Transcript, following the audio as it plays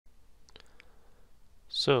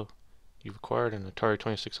So, you've acquired an Atari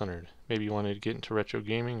 2600. Maybe you wanted to get into retro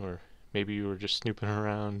gaming, or maybe you were just snooping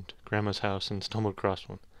around grandma's house and stumbled across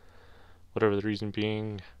one. Whatever the reason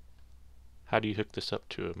being, how do you hook this up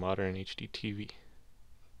to a modern HDTV?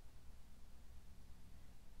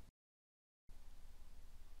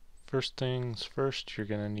 First things first, you're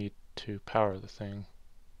going to need to power the thing.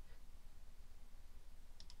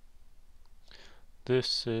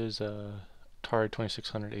 This is a Atari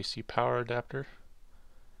 2600 AC power adapter.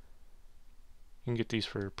 You can get these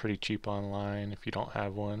for pretty cheap online if you don't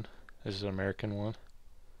have one. This is an American one.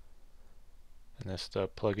 And that's the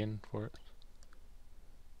plug-in for it.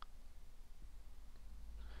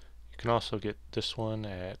 You can also get this one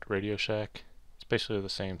at Radio Shack. It's basically the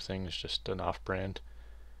same thing, it's just an off-brand.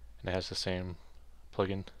 And it has the same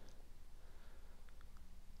plug-in.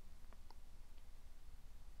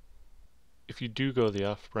 If you do go the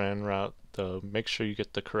off-brand route, though, make sure you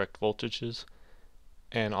get the correct voltages,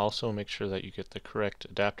 and also make sure that you get the correct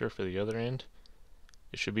adapter for the other end.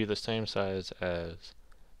 It should be the same size as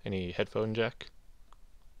any headphone jack.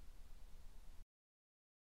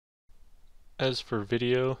 As for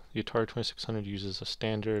video, the Atari 2600 uses a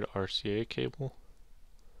standard RCA cable.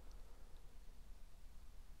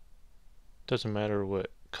 Doesn't matter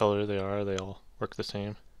what color they are, they all work the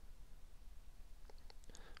same.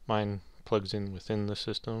 Mine plugs in within the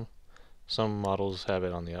system. Some models have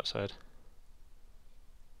it on the outside.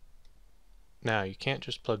 Now, you can't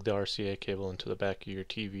just plug the RCA cable into the back of your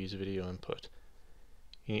TV's video input.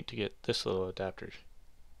 You need to get this little adapter.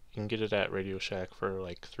 You can get it at Radio Shack for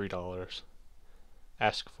like $3.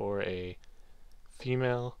 Ask for a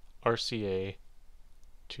female RCA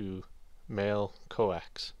to male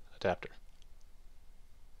coax adapter.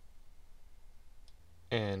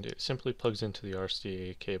 And it simply plugs into the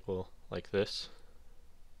RCA cable like this.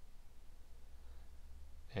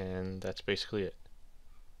 And that's basically it.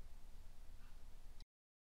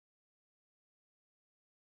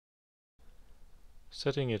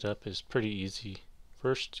 Setting it up is pretty easy.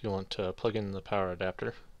 First, you want to plug in the power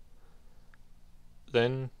adapter.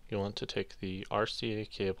 Then you want to take the RCA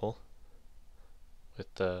cable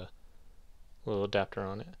with the little adapter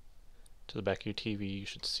on it to the back of your TV. You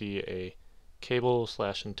should see a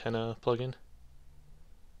cable/antenna plug-in,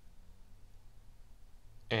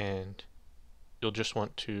 and you'll just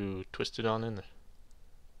want to twist it on in there.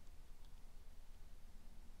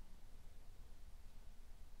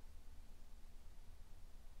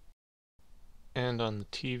 And on the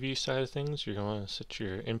TV side of things, you're going to set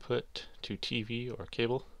your input to TV or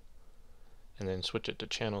cable, and then switch it to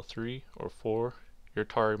channel 3 or 4. Your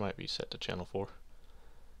Atari might be set to channel 4.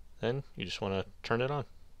 Then you just want to turn it on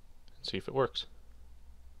and see if it works.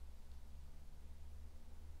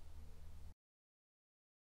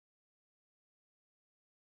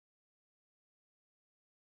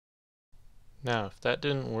 Now, if that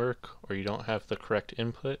didn't work, or you don't have the correct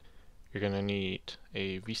input, you're going to need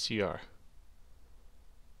a VCR.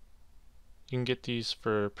 You can get these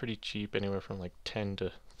for pretty cheap, anywhere from like $10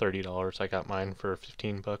 to $30. I got mine for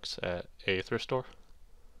 15 bucks at a thrift store.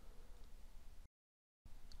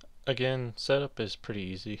 Again, setup is pretty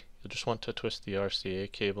easy. You'll just want to twist the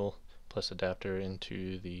RCA cable plus adapter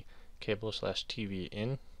into the cable/TV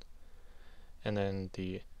in, and then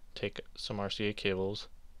take some RCA cables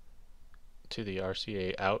to the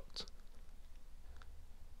RCA out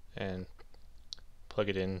and plug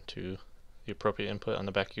it into the appropriate input on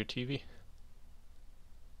the back of your TV.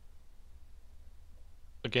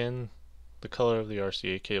 Again, the color of the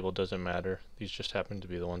RCA cable doesn't matter. These just happen to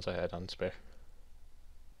be the ones I had on spare.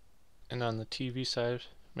 And on the TV side,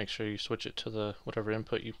 make sure you switch it to the whatever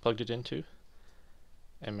input you plugged it into,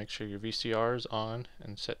 and make sure your VCR is on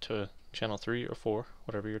and set to channel 3 or 4,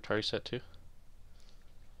 whatever your Atari set to.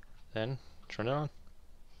 Then turn it on.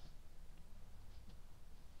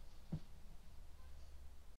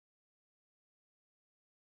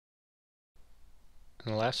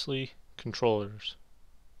 And lastly, controllers.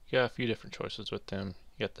 You got a few different choices with them.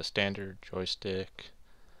 You got the standard joystick,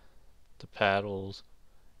 the paddles,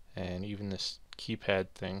 and even this keypad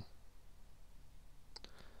thing.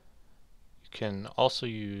 You can also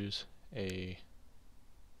use a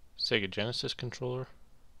Sega Genesis controller,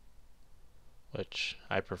 which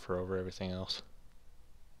I prefer over everything else.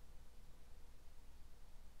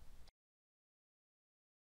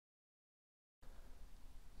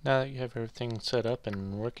 Now that you have everything set up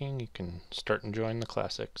and working, you can start enjoying the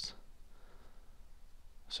classics,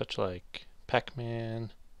 such like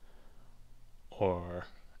Pac-Man or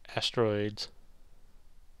Asteroids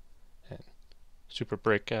and Super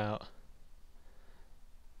Breakout,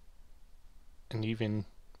 and even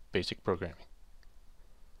basic programming.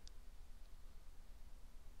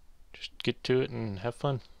 Just get to it and have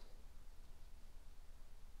fun.